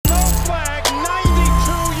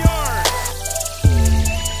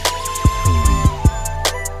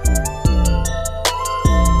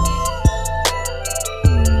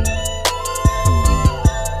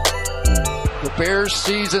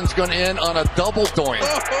season's going to end on a double doink.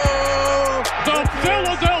 The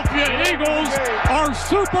Philadelphia Eagles are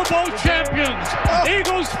Super Bowl champions.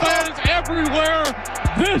 Eagles fans everywhere,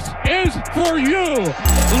 this is for you.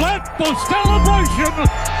 Let the celebration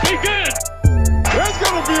begin. There's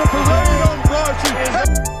going to be a parade on Broad.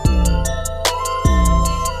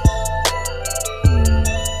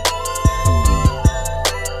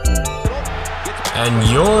 And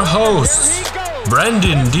your hosts,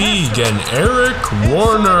 Brendan Deeg and Eric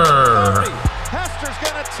Warner. Hester's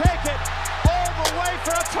going to take it all the way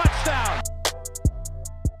for a touchdown.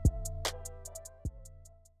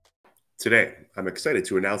 Today, I'm excited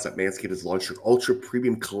to announce that Manscaped has launched an ultra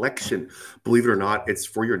premium collection. Believe it or not, it's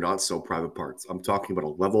for your not so private parts. I'm talking about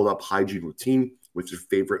a leveled up hygiene routine with your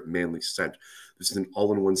favorite manly scent. This is an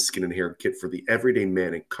all-in-one skin and hair kit for the everyday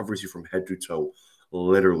man. It covers you from head to toe.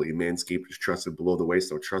 Literally, Manscaped is trusted below the waist,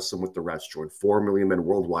 so trust them with the rest. Join 4 million men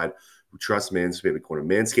worldwide who trust Manscaped. Go to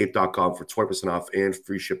manscaped.com for 20% off and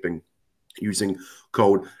free shipping using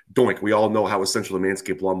code DOINK. We all know how essential the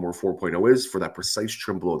Manscaped Lawnmower 4.0 is for that precise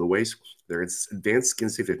trim below the waist. Their advanced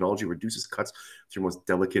skin-safe technology reduces cuts to your most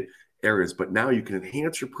delicate areas. But now you can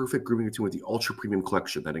enhance your perfect grooming routine with the Ultra Premium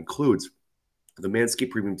Collection. That includes the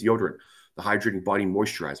Manscaped Premium Deodorant, the Hydrating Body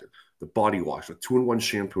Moisturizer, the Body Wash, a 2-in-1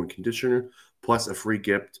 shampoo and conditioner, plus a free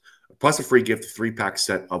gift 3-pack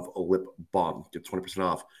set of a lip balm. Get 20%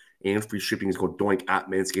 off. And free shipping is called DOINK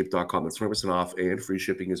at manscaped.com. That's 20% off. And free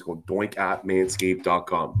shipping is called DOINK at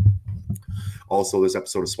manscaped.com. Also, this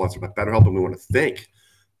episode is sponsored by BetterHelp, and we want to thank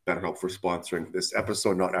BetterHelp for sponsoring this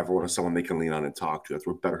episode. Not everyone is someone they can lean on and talk to. That's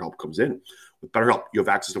where BetterHelp comes in. With BetterHelp, you have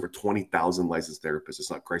access to over 20,000 licensed therapists.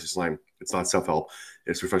 It's not crisis line. It's not self-help.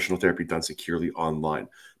 It's professional therapy done securely online.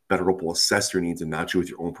 BetterHelp will assess your needs and match you with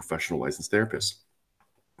your own professional licensed therapist.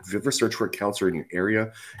 If you ever search for a counselor in your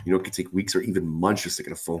area, you know it can take weeks or even months just to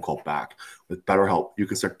get a phone call back. With BetterHelp, you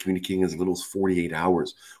can start communicating as little as 48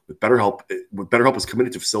 hours. With BetterHelp is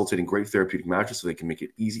committed to facilitating great therapeutic matches so they can make it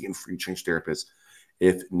easy and free to change therapists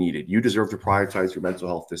if needed. You deserve to prioritize your mental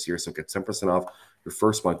health this year, so get 10% off your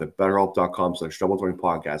first month at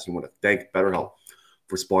BetterHelp.com/DoubleDoingPodcast. We want to thank BetterHelp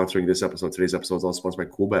for sponsoring this episode. Today's episode is also sponsored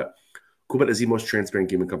by CoolBet. CoolBet is the most transparent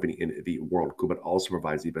gaming company in the world. CoolBet also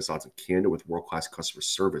provides the best odds in Canada with world-class customer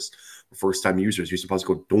service. For first-time users, use the deposit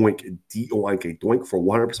code DOINK, D-O-I-N-K, DOINK for a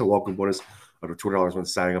 100% welcome bonus up to $200 when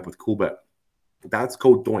signing up with CoolBet. That's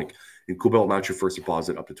code DOINK, and CoolBet will match your first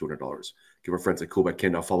deposit up to $200. Give our friends at CoolBet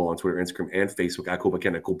Canada a follow on Twitter, Instagram, and Facebook at CoolBet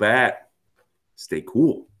Canada. CoolBet, stay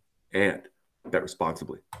cool and bet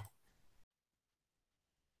responsibly.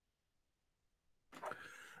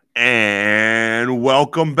 And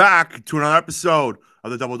welcome back to another episode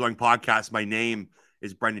of the Double Doing Podcast. My name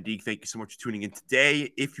is Brendan Deeg. Thank you so much for tuning in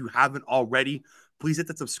today. If you haven't already, please hit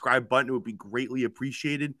that subscribe button. It would be greatly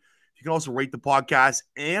appreciated. You can also rate the podcast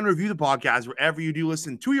and review the podcast wherever you do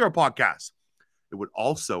listen to your podcast. It would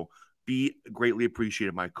also be greatly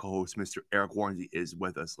appreciated. My co-host, Mr. Eric Warner, is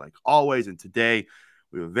with us like always. And today,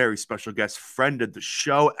 we have a very special guest, friend of the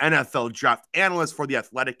show, NFL draft analyst for The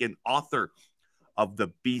Athletic and author of The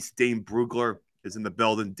Beast, Dane Brugler, is in the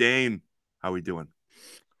building. Dane, how are we doing?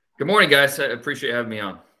 Good morning, guys. I appreciate having me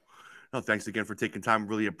on. No, thanks again for taking time.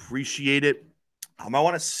 Really appreciate it. I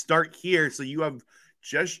want to start here. So you have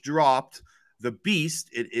just dropped The Beast.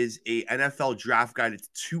 It is a NFL draft guide. It's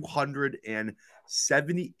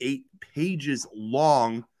 278 pages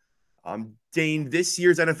long. Dane, this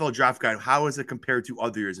year's NFL draft guide, how is it compared to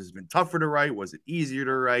other years? Has it been tougher to write? Was it easier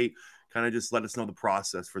to write? Kind of just let us know the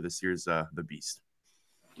process for this year's The Beast.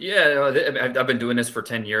 Yeah, I've been doing this for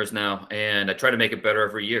 10 years now, and I try to make it better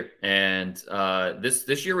every year. And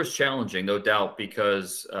this year was challenging, no doubt,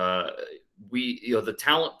 because the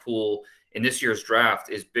talent pool in this year's draft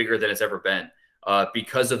is bigger than it's ever been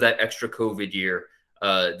because of that extra COVID year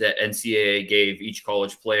that NCAA gave each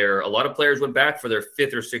college player. A lot of players went back for their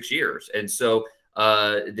 5th or 6th years, and so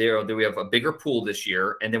we have a bigger pool this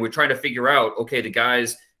year. And then we're trying to figure out, okay, the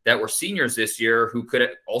guys that were seniors this year who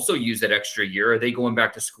could also use that extra year, are they going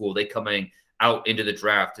back to school? Are they coming out into the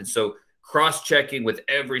draft? And so cross-checking with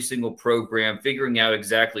every single program, figuring out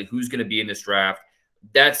exactly who's going to be in this draft,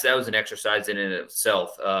 that was an exercise in and of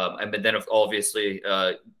itself. And then obviously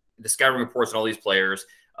the scouting reports on all these players,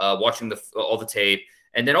 watching all the tape,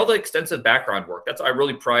 and then all the extensive background work. I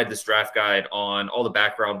really pride this draft guide on all the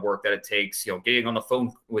background work that it takes, getting on the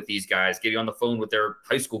phone with these guys, getting on the phone with their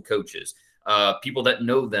high school coaches, people that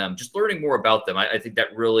know them, just learning more about them. I think that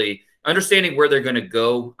really understanding where they're going to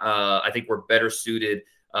go. I think we're better suited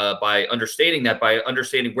by understanding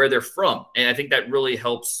where they're from. And I think that really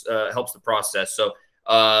helps the process. So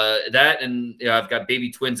that, and I've got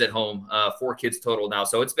baby twins at home, 4 kids total now.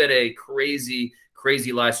 So it's been a crazy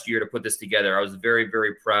crazy last year to put this together. I was very,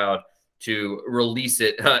 very proud to release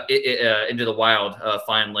it into the wild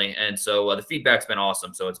finally. And so the feedback's been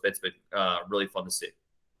awesome. So it's been really fun to see.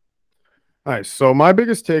 Nice. So my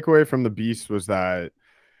biggest takeaway from the Beast was that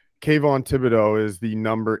Kayvon Thibodeau is the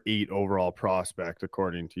number 8 overall prospect,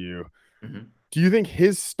 according to you. Mm-hmm. Do you think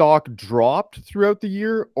his stock dropped throughout the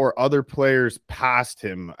year, or other players passed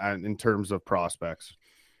him in terms of prospects?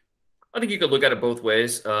 I think you could look at it both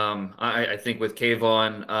ways. I think with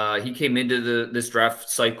Kayvon, he came into this draft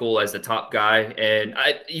cycle as the top guy, and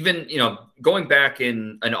going back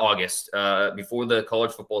in August before the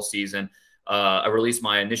college football season, I released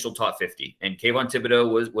my initial top 50, and Kayvon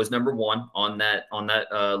Thibodeau was number 1 on that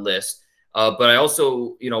list. But I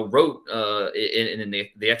also, wrote in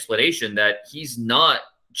the explanation that he's not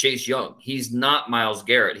Chase Young, he's not Myles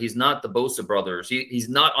Garrett, he's not the Bosa brothers, he's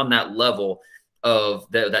not on that level of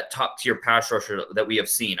that top tier pass rusher that we have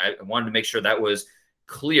seen. I wanted to make sure that was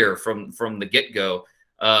clear from the get go.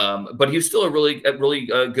 But he's still a really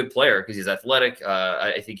good player because he's athletic.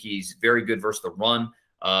 I think he's very good versus the run.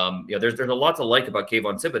 There's a lot to like about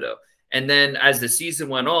Kayvon Thibodeau. And then as the season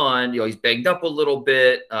went on, he's banged up a little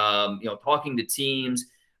bit. Talking to teams,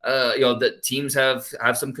 that teams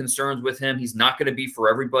have some concerns with him. He's not going to be for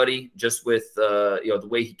everybody, just with the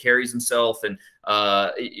way he carries himself and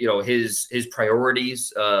his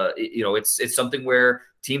priorities. It's something where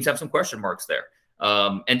teams have some question marks there.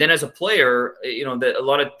 And then as a player,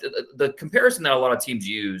 the comparison that a lot of teams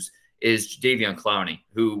use is Jadeveon Clowney,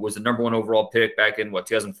 who was the number 1 overall pick back in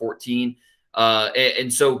 2014.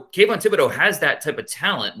 And so Kayvon Thibodeau has that type of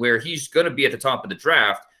talent where he's going to be at the top of the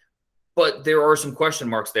draft, but there are some question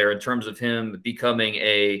marks there in terms of him becoming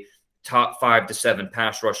a top 5 to 7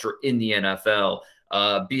 pass rusher in the NFL,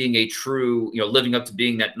 being a true, living up to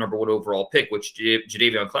being that number 1 overall pick, which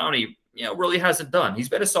Jadeveon Clowney, really hasn't done. He's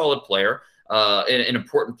been a solid player, an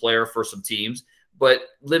important player for some teams, but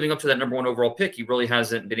living up to that number 1 overall pick, he really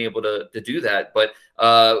hasn't been able to do that. But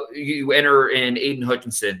you enter in Aiden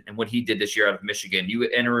Hutchinson and what he did this year out of Michigan. You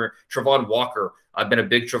enter Travon Walker. I've been a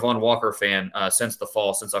big Travon Walker fan since the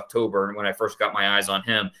fall, since October, and when I first got my eyes on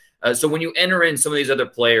him. So when you enter in some of these other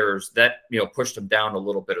players, that pushed him down a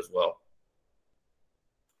little bit as well.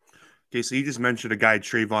 Okay, so you just mentioned a guy,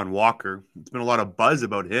 Travon Walker. There's been a lot of buzz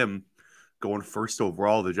about him going first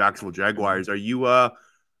overall, the Jacksonville Jaguars. Are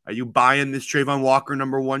you buying this Travon Walker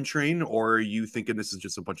number 1 train, or are you thinking this is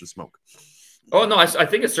just a bunch of smoke? Oh, no, I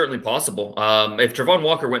think it's certainly possible. If Travon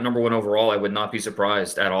Walker went number 1 overall, I would not be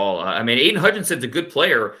surprised at all. I mean, Aiden Hutchinson's a good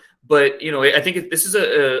player, but, I think this is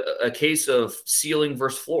a case of ceiling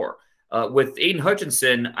versus floor. With Aiden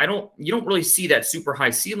Hutchinson, you don't really see that super high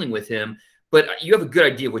ceiling with him, but you have a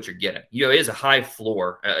good idea of what you're getting. It is a high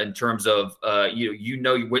floor in terms of,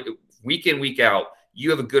 week in, week out, you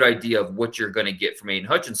have a good idea of what you're going to get from Aiden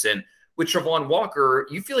Hutchinson. With Travon Walker,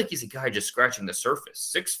 you feel like he's a guy just scratching the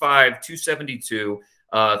surface. 6'5", 272,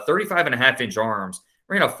 35.5-inch arms,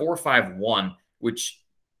 ran a 4.51, which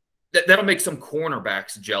that'll make some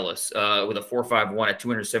cornerbacks jealous with a 4.51 at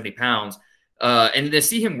 270 pounds. And to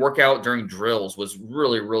see him work out during drills was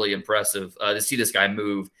really, really impressive to see this guy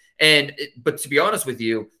move. But to be honest with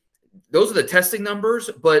you, those are the testing numbers,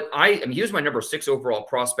 but I mean, he was my number 6 overall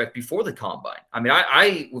prospect before the combine. I mean,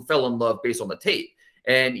 I fell in love based on the tape.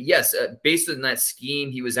 And yes, based on that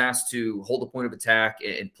scheme, he was asked to hold the point of attack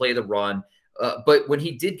and play the run. But when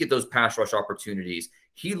he did get those pass rush opportunities,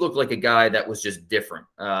 he looked like a guy that was just different.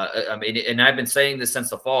 I mean, and I've been saying this since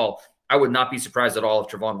the fall. I would not be surprised at all if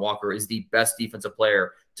Travon Walker is the best defensive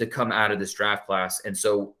player to come out of this draft class. And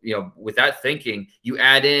so, with that thinking, you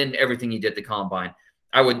add in everything he did at the combine.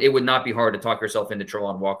 It would not be hard to talk yourself into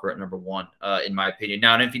Travon Walker at number 1, in my opinion.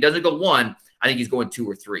 Now, and if he doesn't go 1, I think he's going 2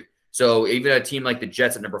 or 3. So even a team like the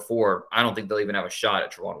Jets at number 4, I don't think they'll even have a shot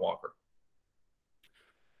at Travon Walker.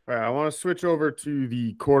 All right, I want to switch over to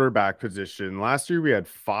the quarterback position. Last year, we had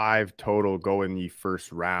 5 total go in the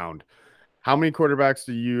first round. How many quarterbacks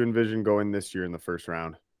do you envision going this year in the first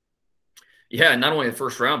round? Yeah, not only the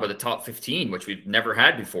first round, but the top 15, which we've never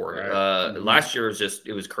had before. Right. Last year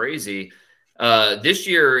it was crazy. This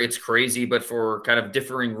year it's crazy, but for kind of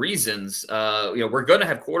differing reasons. We're going to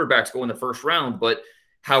have quarterbacks go in the first round, but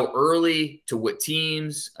how early, to what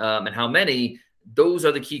teams, and how many, those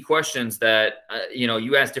are the key questions that,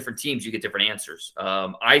 you ask different teams, you get different answers.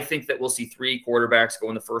 I think that we'll see 3 quarterbacks go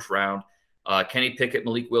in the first round, Kenny Pickett,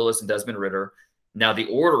 Malik Willis, and Desmond Ridder. Now, the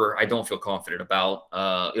order, I don't feel confident about.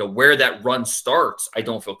 Where that run starts, I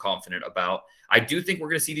don't feel confident about. I do think we're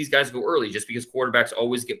going to see these guys go early just because quarterbacks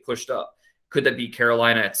always get pushed up. Could that be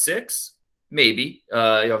Carolina at 6? Maybe.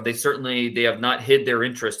 They have not hid their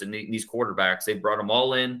interest in these quarterbacks. They brought them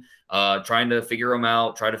all in, trying to figure them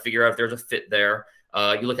out, try to figure out if there's a fit there.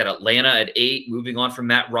 You look at Atlanta at 8, moving on from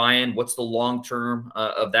Matt Ryan. What's the long term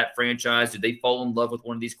of that franchise? Did they fall in love with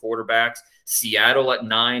one of these quarterbacks? Seattle at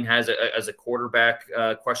 9 has a quarterback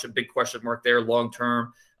big question mark there long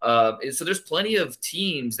term. So there's plenty of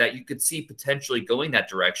teams that you could see potentially going that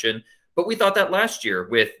direction. But we thought that last year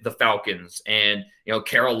with the Falcons and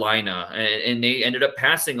Carolina, and they ended up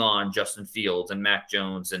passing on Justin Fields and Mac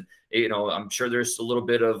Jones, and I'm sure there's a little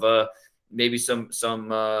bit of maybe some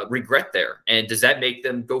regret there. And does that make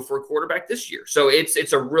them go for a quarterback this year? So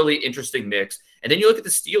it's a really interesting mix. And then you look at the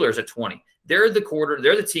Steelers at 20. They're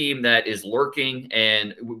the team that is lurking,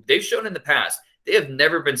 and they've shown in the past they have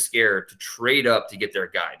never been scared to trade up to get their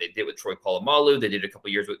guy. They did with Troy Polamalu. They did a couple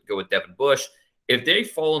of years ago with Devin Bush. If they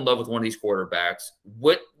fall in love with one of these quarterbacks,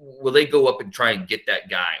 what will they go up and try and get that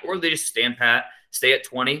guy? Or they just stand pat, stay at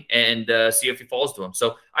 20, and see if he falls to them.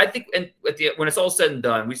 So I think when it's all said and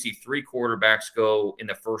done, we see 3 quarterbacks go in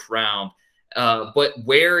the first round. But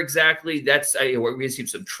where exactly, we're going to see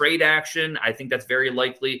some trade action. I think that's very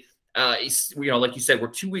likely. Like you said, we're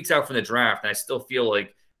 2 weeks out from the draft, and I still feel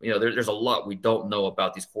like there's a lot we don't know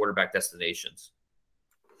about these quarterback destinations.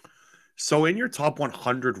 So in your top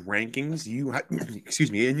 100 rankings,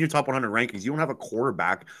 in your top 100 rankings, you don't have a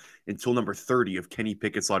quarterback until number 30. If Kenny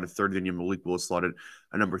Pickett slotted 30, then Malik Willis slotted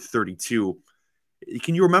at number 32.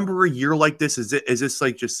 Can you remember a year like this? Is this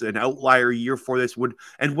like just an outlier year for this? Would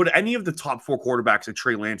any of the top 4 quarterbacks, like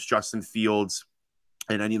Trey Lance, Justin Fields,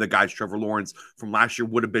 and any of the guys, Trevor Lawrence from last year,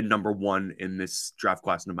 would have been number 1 in this draft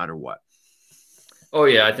class no matter what? Oh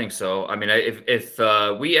yeah, I think so. I mean, if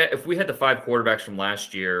we had the 5 quarterbacks from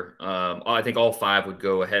last year, I think all 5 would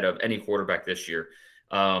go ahead of any quarterback this year.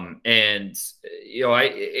 It's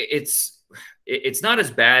not as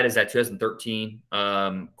bad as that 2013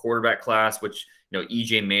 quarterback class, which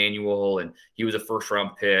EJ Manuel, and he was a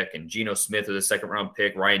first-round pick, and Geno Smith was a second-round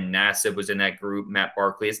pick. Ryan Nassib was in that group. Matt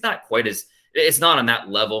Barkley. It's not on that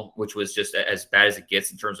level, which was just as bad as it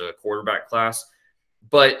gets in terms of a quarterback class.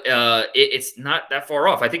 But it's not that far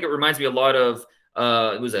off. I think it reminds me a lot of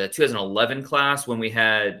it was a 2011 class when we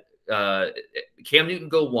had Cam Newton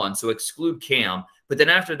go 1, so exclude Cam. But then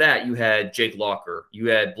after that, you had Jake Locker, you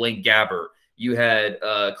had Blaine Gabbert, you had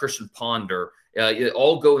Christian Ponder,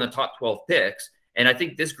 all go in the top 12 picks. And I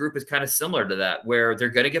think this group is kind of similar to that, where they're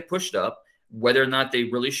going to get pushed up, whether or not they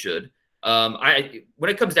really should. When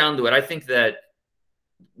it comes down to it, I think that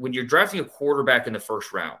when you're drafting a quarterback in the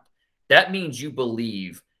first round, that means you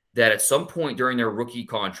believe that at some point during their rookie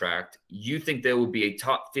contract, you think they will be a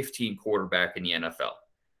top 15 quarterback in the NFL.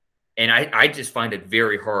 And I just find it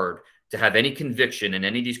very hard to have any conviction in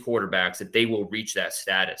any of these quarterbacks that they will reach that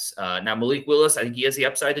status. Now, Malik Willis, I think he has the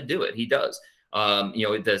upside to do it. He does.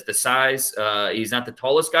 The size, he's not the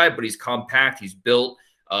tallest guy, but he's compact. He's built.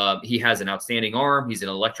 He has an outstanding arm. He's an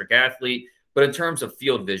electric athlete. But in terms of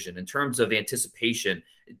field vision, in terms of anticipation,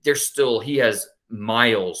 he has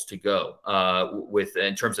miles to go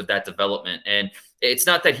in terms of that development. And it's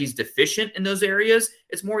not that he's deficient in those areas.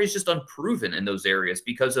 It's more he's just unproven in those areas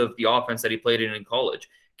because of the offense that he played in college.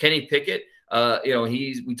 Kenny Pickett,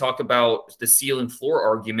 we talk about the ceiling floor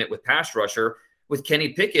argument with pass rusher. With Kenny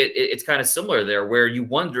Pickett, it's kind of similar there, where you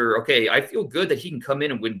wonder, okay, I feel good that he can come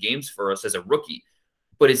in and win games for us as a rookie.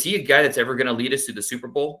 But is he a guy that's ever going to lead us to the Super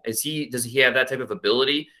Bowl? Does he have that type of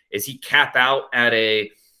ability? Is he cap out at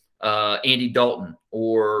a Andy Dalton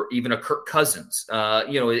or even a Kirk Cousins?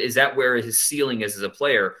 Is that where his ceiling is as a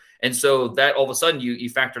player? And so that all of a sudden you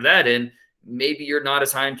factor that in. Maybe you're not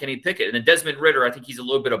as high on Kenny Pickett. And then Desmond Ridder, I think he's a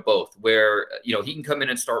little bit of both, where he can come in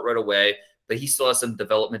and start right away, but he still has some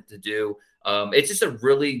development to do. It's just a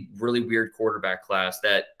really, really weird quarterback class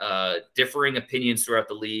that differing opinions throughout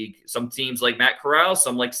the league. Some teams like Matt Corral,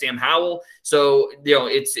 some like Sam Howell. So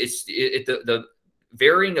the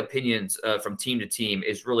varying opinions from team to team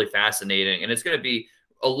is really fascinating, and it's going to be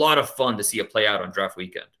a lot of fun to see it play out on draft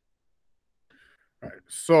weekend. All right.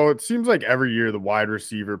 So it seems like every year the wide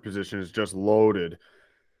receiver position is just loaded.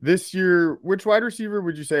 This year, which wide receiver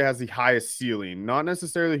would you say has the highest ceiling? Not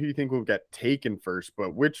necessarily who you think will get taken first,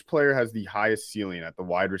 but which player has the highest ceiling at the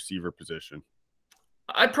wide receiver position?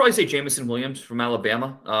 I'd probably say Jameson Williams from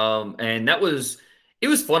Alabama. And it was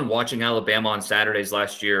fun watching Alabama on Saturdays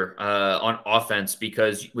last year on offense,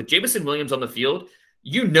 because with Jameson Williams on the field,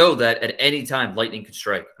 that at any time lightning could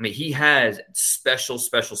strike. I mean, he has special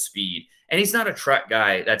speed, and he's not a track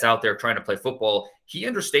guy that's out there trying to play football. He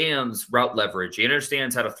understands route leverage. He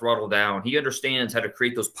understands how to throttle down. He understands how to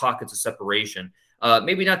create those pockets of separation.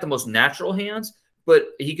 Maybe not the most natural hands, but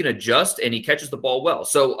he can adjust and he catches the ball well.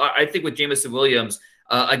 So I think with Jameson Williams,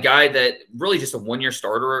 a guy that really just a one-year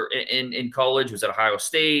starter in college, was at Ohio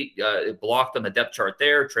State, blocked on the depth chart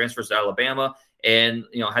there, transfers to Alabama, and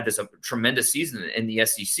had this tremendous season in the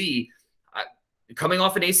SEC. Coming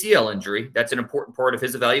off an ACL injury, that's an important part of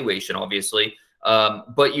his evaluation, obviously.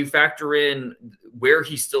 But you factor in where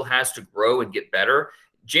he still has to grow and get better.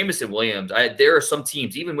 Jameson Williams, there are some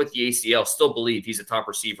teams, even with the ACL, still believe he's a top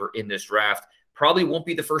receiver in this draft. Probably won't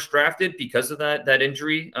be the first drafted because of that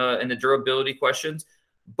injury and the durability questions.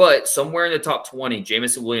 But somewhere in the top 20,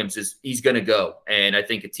 Jameson Williams he's going to go. And I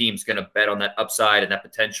think a team's going to bet on that upside and that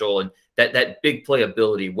potential and that big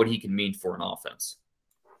playability, what he can mean for an offense.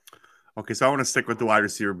 Okay, so I want to stick with the wide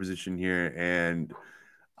receiver position here, and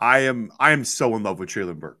I am so in love with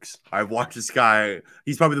Treylon Burks. I've watched this guy.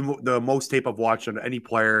 He's probably the most tape I've watched on any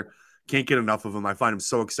player. Can't get enough of him. I find him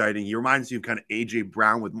so exciting. He reminds me of kind of A.J.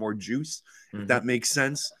 Brown with more juice, if that makes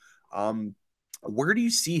sense. Where do you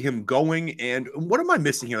see him going, and what am I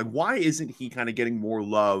missing here? Like, why isn't he kind of getting more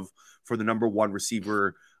love for the number one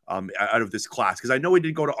receiver out of this class? Because I know he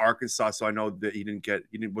did go to Arkansas, so I know that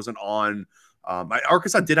he wasn't on.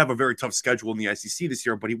 Arkansas did have a very tough schedule in the SEC this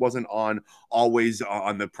year, but he wasn't always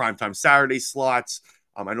on the primetime Saturday slots.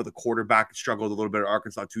 I know the quarterback struggled a little bit at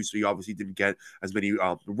Arkansas too, so he obviously didn't get as many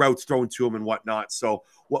routes thrown to him and whatnot. So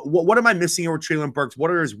what am I missing here with Treylon Burks?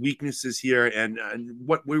 What are his weaknesses here, and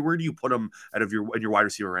where do you put him out of your wide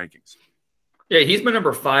receiver rankings? Yeah, he's my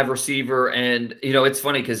number 5 receiver. And, it's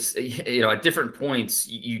funny because, at different points,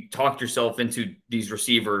 you talked yourself into these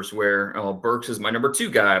receivers where Burks is my number 2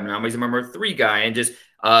 guy. Now he's my number 3 guy. And just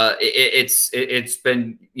it's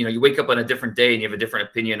been, you wake up on a different day and you have a different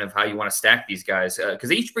opinion of how you want to stack these guys because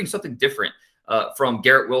they each bring something different from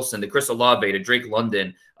Garrett Wilson to Chris Olave to Drake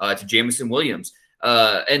London to Jameson Williams.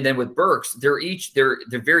 And then with Burks, they're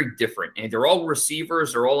very different. And they're all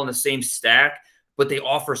receivers. They're all in the same stack, but they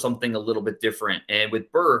offer something a little bit different. And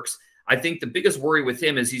with Burks, I think the biggest worry with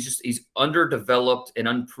him is he's underdeveloped and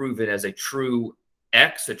unproven as a true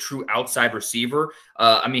outside receiver.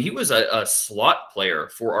 He was a slot player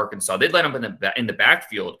for Arkansas. They'd let him in the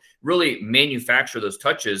backfield, really manufacture those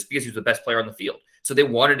touches because he was the best player on the field. So they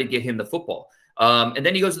wanted to get him the football. And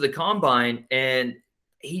then he goes to the combine and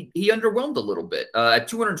he underwhelmed a little bit at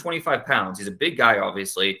 225 pounds. He's a big guy,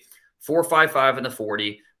 obviously, 4.55 in the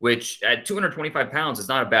 40. Which at 225 pounds is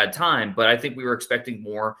not a bad time, but I think we were expecting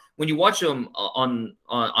more. When you watch him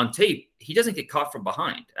on tape, he doesn't get caught from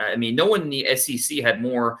behind. No one in the SEC had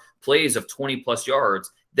more plays of 20-plus yards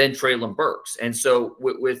than Treylon Burks. And so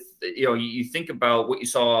you think about what you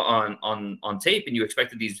saw on tape and you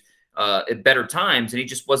expected these at better times, and he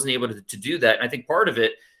just wasn't able to do that. And I think part of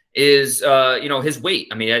it is, his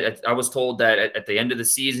weight. I was told that at the end of the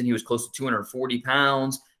season, he was close to 240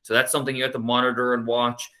 pounds. So that's something you have to monitor and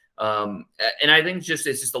watch. And I think it's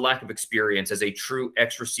just a lack of experience as a true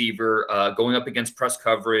X receiver, going up against press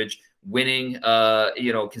coverage, winning,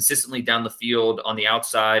 consistently down the field on the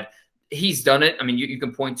outside. He's done it. You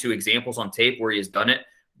can point to examples on tape where he has done it,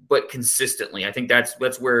 but consistently. I think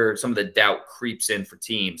that's where some of the doubt creeps in for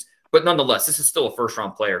teams. But nonetheless, this is still a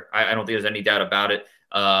first-round player. I don't think there's any doubt about it.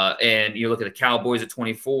 And you look at the Cowboys at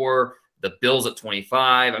 24, the Bills at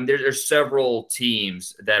 25. There's several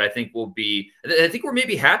teams that I think we're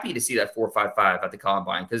maybe happy to see that 4.55 at the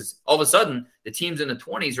combine because all of a sudden the teams in the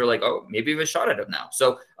 20s are like, oh, maybe we have a shot at him now.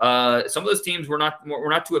 So some of those teams were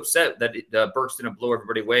not too upset that Burks didn't blow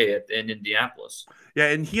everybody away in Indianapolis. Yeah,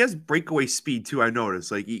 and he has breakaway speed too. I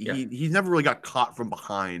noticed he's never really got caught from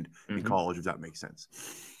behind in college, if that makes sense.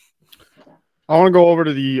 I want to go over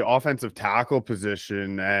to the offensive tackle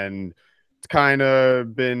position, and it's kind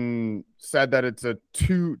of been said that it's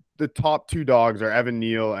the top 2 dogs are Evan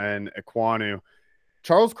Neal and Ekwonu.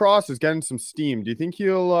 Charles Cross is getting some steam. Do you think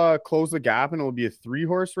he'll close the gap and it'll be a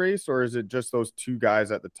 3-horse race, or is it just those 2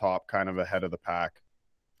 guys at the top kind of ahead of the pack?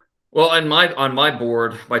 Well, on my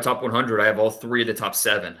board, my top 100, I have all 3 of the top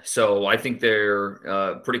 7. So I think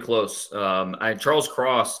they're pretty close. Charles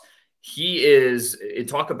Cross,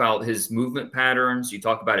 talk about his movement patterns. You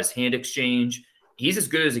talk about his hand exchange. He's as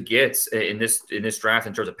good as it gets in this draft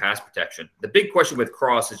in terms of pass protection. The big question with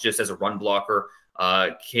Cross is just as a run blocker,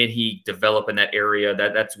 can he develop in that area?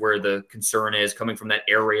 That's where the concern is, coming from that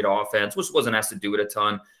air raid offense, which wasn't asked to do it a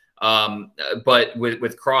ton. But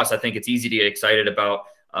with Cross, I think it's easy to get excited about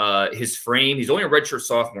his frame. He's only a redshirt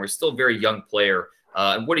sophomore. He's still a very young player,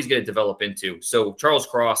 and what he's going to develop into. So Charles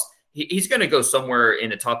Cross, he's going to go somewhere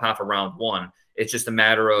in the top half of round 1. It's just a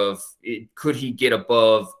matter of could he get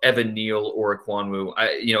above Evan Neal or Ekwonu?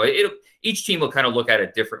 Each team will kind of look at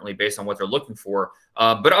it differently based on what they're looking for.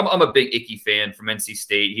 But I'm a big Icky fan from NC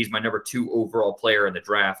State. He's my number 2 overall player in the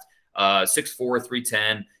draft. 6'4",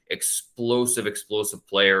 310, explosive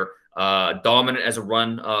player. Dominant as a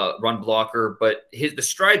run blocker, but the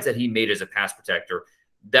strides that he made as a pass protector,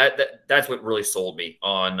 that's what really sold me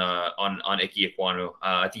on Icky Ekwonu.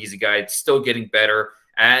 I think he's a guy that's still getting better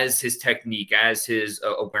as his technique, as his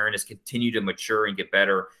awareness continue to mature and get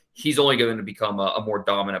better. He's only going to become a more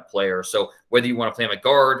dominant player. So whether you want to play him at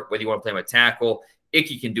guard, whether you want to play him at tackle,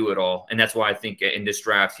 Icky can do it all. And that's why I think in this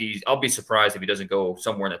draft, I'll be surprised if he doesn't go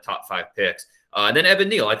somewhere in the top 5 picks. And then Evan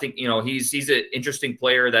Neal, I think, he's an interesting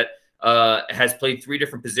player that has played 3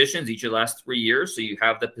 different positions each of the last 3 years. So you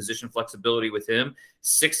have the position flexibility with him.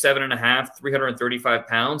 6'7.5", 335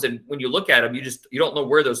 pounds. And when you look at him, you don't know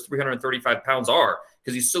where those 335 pounds are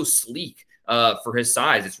because he's so sleek for his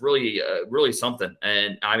size. It's really something.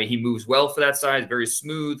 And I mean, he moves well for that size, very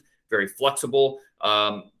smooth, very flexible,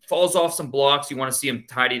 falls off some blocks. You want to see him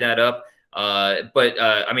tidy that up.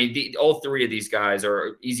 I mean, all 3 of these guys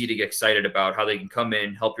are easy to get excited about how they can come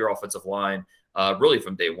in, help your offensive line really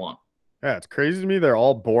from day one. Yeah, it's crazy to me. They're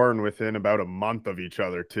all born within about a month of each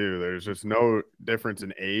other, too. There's just no difference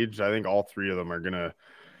in age. I think all 3 of them are going to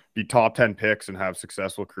be top 10 picks and have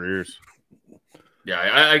successful careers. Yeah,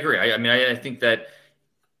 I agree. I think that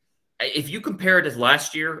if you compare it to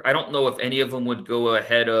last year, I don't know if any of them would go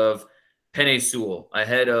ahead of Penei Sewell,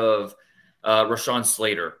 ahead of Rashawn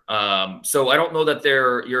Slater. So I don't know that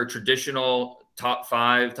they're your traditional top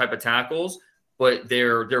 5 type of tackles, but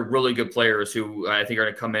they're really good players who I think are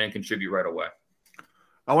going to come in and contribute right away.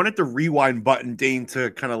 I wanted the rewind button, Dane, to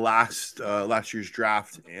kind of last year's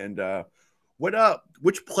draft. And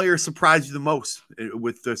which player surprised you the most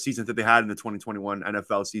with the season that they had in the 2021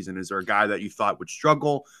 NFL season? Is there a guy that you thought would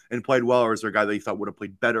struggle and played well, or is there a guy that you thought would have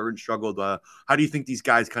played better and struggled? How do you think these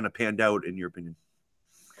guys kind of panned out, in your opinion?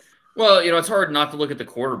 Well, it's hard not to look at the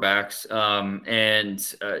quarterbacks.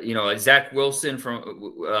 Zach Wilson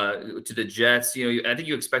to the Jets, I think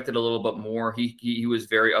you expected a little bit more. He was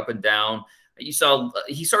very up and down. You saw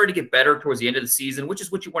he started to get better towards the end of the season, which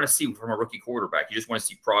is what you want to see from a rookie quarterback. You just want to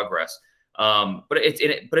see progress. But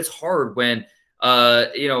it's hard when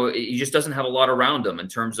he just doesn't have a lot around him in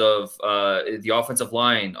terms of the offensive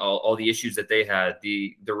line, all the issues that they had,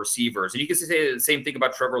 the receivers, and you can say the same thing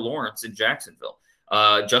about Trevor Lawrence in Jacksonville,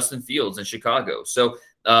 Justin Fields in Chicago. So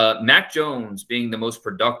Mac Jones being the most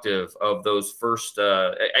productive of those first,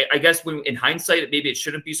 I guess in hindsight, maybe it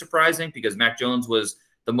shouldn't be surprising because Mac Jones was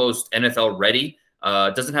the most NFL ready.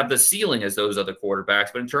 Doesn't have the ceiling as those other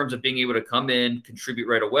quarterbacks, but in terms of being able to come in, contribute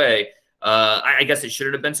right away, I guess it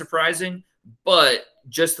shouldn't have been surprising. But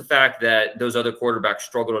just the fact that those other quarterbacks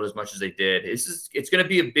struggled as much as they did, it's going to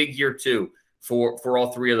be a big year too for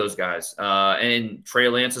all 3 of those guys, and Trey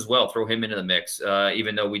Lance as well. Throw him into the mix,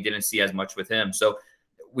 even though we didn't see as much with him. So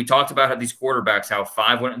we talked about how these quarterbacks, how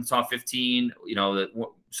 5 went in the top 15.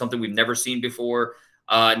 Something we've never seen before.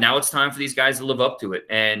 Now it's time for these guys to live up to it.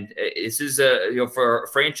 And this is for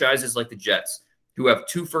franchises like the Jets, who have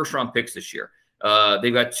 2 first-round picks this year.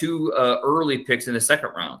 They've got 2 early picks in the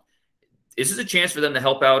 2nd round. This is a chance for them to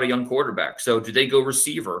help out a young quarterback. So do they go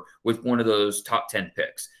receiver with one of those top 10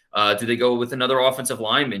 picks? Do they go with another offensive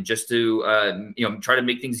lineman just to try to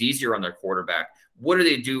make things easier on their quarterback? What do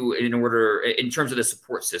they do in terms of the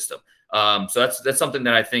support system? So that's something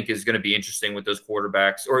that I think is going to be interesting with those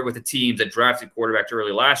quarterbacks, or with the teams that drafted quarterbacks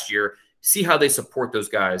early last year. See how they support those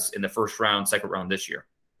guys in the 1st round, 2nd round this year.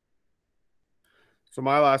 So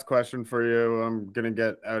my last question for you, I'm going to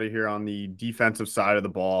get out of here on the defensive side of the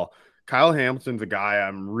ball. Kyle Hamilton's a guy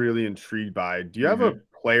I'm really intrigued by. Do you have a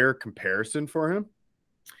player comparison for him?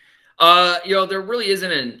 There really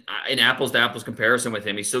isn't an apples to apples comparison with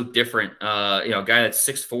him. He's so different. A guy that's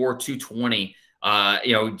 6'4", 220.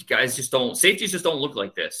 Safeties just don't look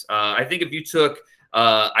like this. I think if you took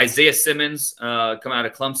Isaiah Simmons, come out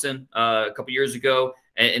of Clemson a couple years ago,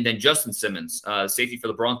 and then Justin Simmons, safety for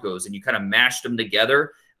the Broncos, and you kind of mashed them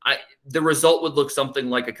together, the result would look something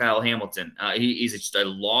like a Kyle Hamilton. He's just a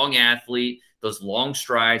long athlete, those long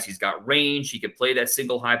strides. He's got range. He could play that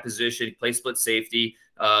single high position, he play split safety,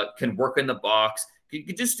 can work in the box. You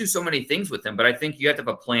could just do so many things with him. But I think you have to have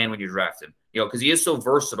a plan when you draft him, because he is so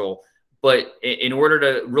versatile. But in order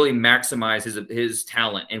to really maximize his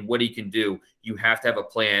talent and what he can do, you have to have a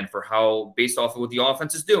plan for how, based off of what the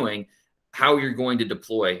offense is doing, how you're going to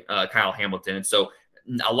deploy Kyle Hamilton. And so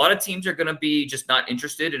a lot of teams are going to be just not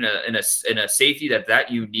interested in a safety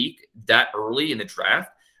that unique that early in the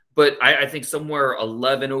draft. But I think somewhere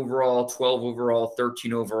 11 overall, 12 overall,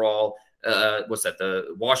 13 overall,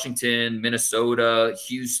 the Washington, Minnesota,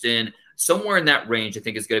 Houston, somewhere in that range, I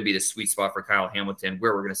think is going to be the sweet spot for Kyle Hamilton,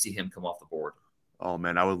 where we're going to see him come off the board. Oh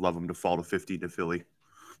man, I would love him to fall to 50 to Philly.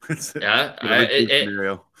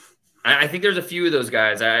 I think there's a few of those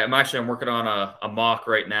guys. I'm working on a mock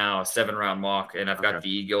right now, a 7-round mock, and I've got the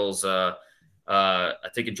Eagles. I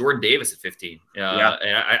think Jordan Davis at 15. And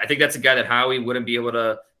I think that's a guy that Howie wouldn't be able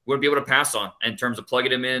to pass on in terms of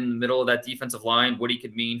plugging him in the middle of that defensive line, what he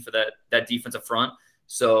could mean for that defensive front.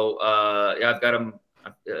 So I've got him.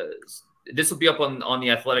 This will be up on the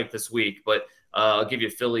Athletic this week, but I'll give you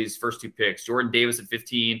Philly's first 2 picks: Jordan Davis at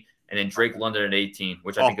 15, and then Drake London at 18,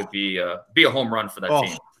 which I think would be a home run for that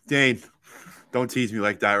team. Dane, don't tease me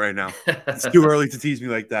like that right now. It's too early to tease me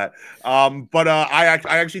like that. But I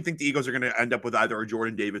actually think the Eagles are going to end up with either a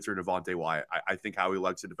Jordan Davis or Devontae Wyatt. I think Howie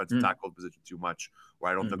likes the defensive tackle position too much,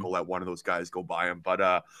 where I don't think he'll let one of those guys go by him.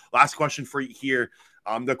 But last question for you here.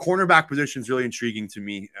 The cornerback position is really intriguing to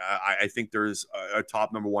me. I think there's a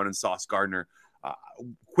top number 1 in Sauce Gardner.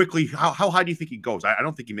 Quickly, how high do you think he goes? I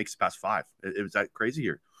don't think he makes it past 5. Is that crazy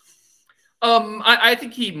here? I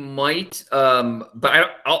think he might,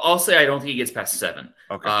 but I'll say I don't think he gets past 7.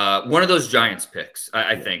 Okay. One of those Giants picks,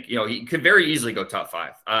 I think. He could very easily go top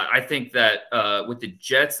 5. I think that with the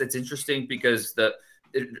Jets, that's interesting because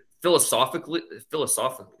philosophically,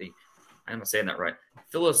 I'm not saying that right.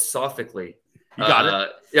 Philosophically, you got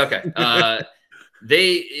it. Okay.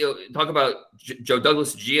 They talk about Joe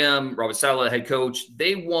Douglas, GM, Robert Saleh, head coach.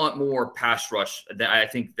 They want more pass rush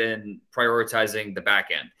than prioritizing the back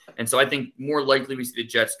end. And so I think more likely we see the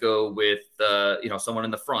Jets go with someone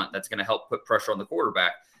in the front that's going to help put pressure on the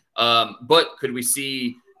quarterback. But could we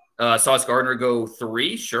see Sauce Gardner go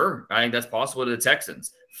 3? Sure, I think that's possible to the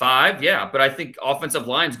Texans. 5, yeah, but I think offensive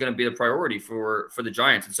line is going to be the priority for the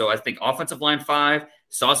Giants. And so I think offensive line 5,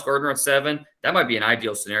 Sauce Gardner at 7. That might be an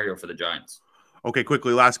ideal scenario for the Giants. Okay,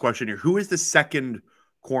 quickly, last question here. Who is the second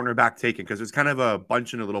cornerback taken? Because there's kind of a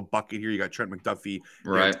bunch in a little bucket here. You got Trent McDuffie,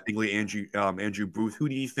 right? Stingley, Andrew Booth. Who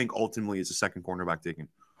do you think ultimately is the second cornerback taken?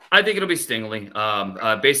 I think it'll be Stingley,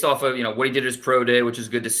 based off of what he did at his pro day, which is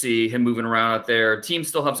good to see him moving around out there. Teams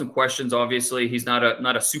still have some questions. Obviously, he's not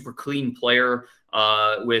a super clean player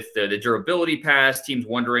with the durability pass. Teams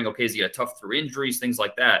wondering, okay, is he tough through injuries, things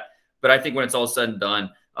like that. But I think when it's all said and done,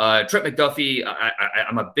 Trent McDuffie,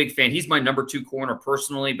 I'm a big fan. He's my number 2 corner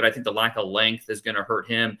personally, but I think the lack of length is going to hurt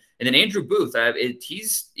him. And then Andrew Booth,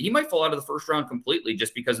 he might fall out of the first round completely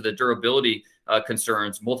just because of the durability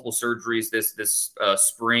concerns. Multiple surgeries this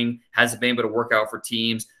spring, hasn't been able to work out for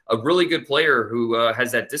teams. A really good player who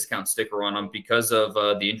has that discount sticker on him because of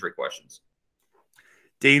the injury questions.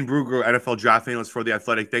 Dane Brugler, NFL draft analyst for The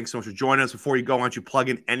Athletic. Thanks so much for joining us. Before you go, why don't you plug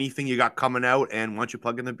in anything you got coming out, and why don't you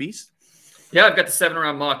plug in the Beast? Yeah, I've got the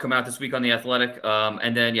 7-round mock coming out this week on The Athletic.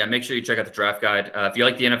 And then, make sure you check out the draft guide. If you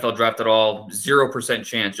like the NFL draft at all, 0%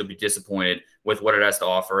 chance you'll be disappointed with what it has to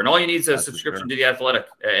offer. And all you need is a subscription to The Athletic,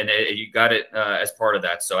 and you got it as part of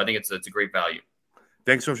that. So I think it's a great value.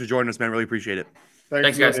 Thanks so much for joining us, man. Really appreciate it.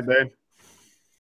 Thanks guys. Dane.